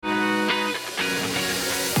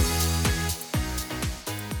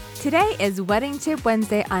Today is Wedding Tip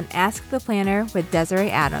Wednesday on Ask the Planner with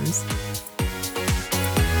Desiree Adams.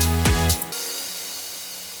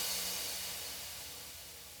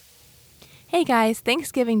 Hey guys,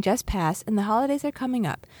 Thanksgiving just passed and the holidays are coming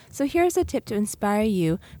up, so here's a tip to inspire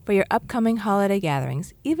you for your upcoming holiday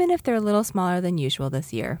gatherings, even if they're a little smaller than usual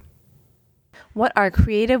this year. What are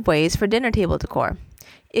creative ways for dinner table decor?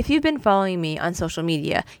 If you've been following me on social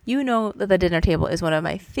media, you know that the dinner table is one of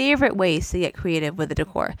my favorite ways to get creative with the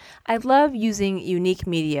decor. I love using unique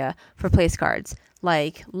media for place cards,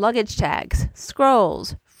 like luggage tags,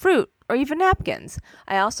 scrolls, fruit, or even napkins.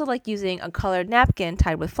 I also like using a colored napkin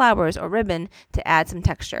tied with flowers or ribbon to add some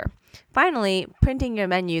texture. Finally, printing your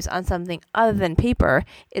menus on something other than paper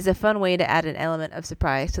is a fun way to add an element of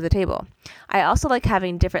surprise to the table. I also like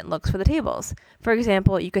having different looks for the tables. For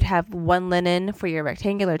example, you could have one linen for your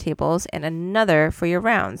rectangular tables and another for your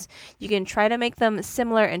rounds. You can try to make them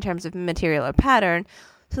similar in terms of material or pattern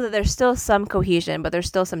so that there's still some cohesion, but there's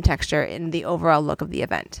still some texture in the overall look of the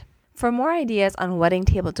event. For more ideas on wedding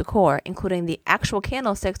table decor, including the actual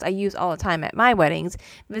candlesticks I use all the time at my weddings,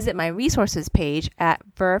 visit my resources page at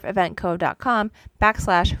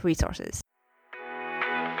verveeventco.com/resources.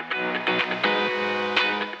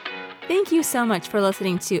 Thank you so much for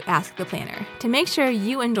listening to Ask the Planner. To make sure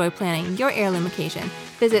you enjoy planning your heirloom occasion,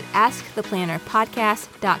 visit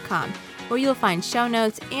asktheplannerpodcast.com, where you'll find show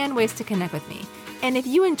notes and ways to connect with me. And if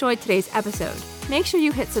you enjoyed today's episode, make sure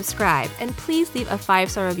you hit subscribe and please leave a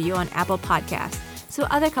 5-star review on Apple Podcasts so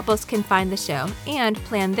other couples can find the show and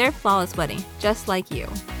plan their flawless wedding just like you.